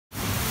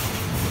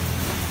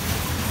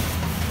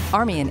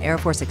Army and Air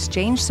Force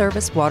Exchange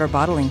Service water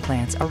bottling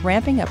plants are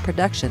ramping up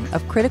production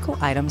of critical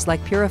items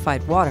like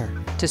purified water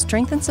to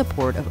strengthen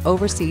support of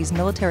overseas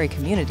military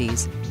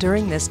communities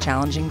during this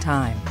challenging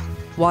time.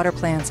 Water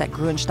plants at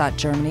Grunstadt,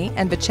 Germany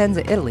and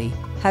Vicenza, Italy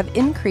have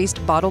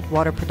increased bottled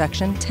water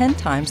production 10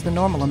 times the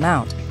normal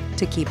amount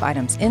to keep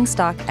items in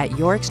stock at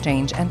your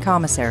exchange and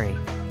commissary.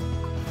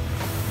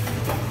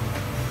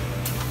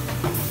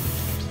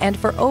 And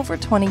for over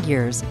 20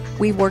 years,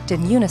 we've worked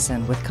in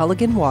unison with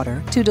Culligan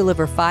Water to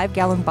deliver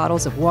 5-gallon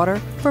bottles of water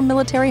for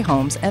military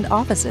homes and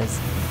offices.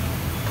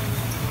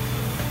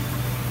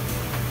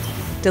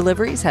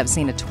 Deliveries have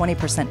seen a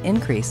 20%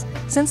 increase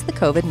since the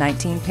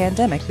COVID-19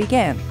 pandemic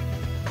began.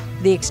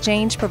 The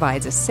Exchange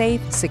provides a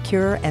safe,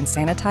 secure, and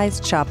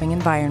sanitized shopping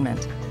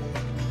environment.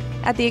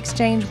 At the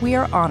Exchange, we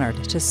are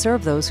honored to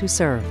serve those who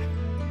serve,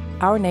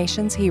 our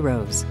nation's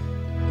heroes.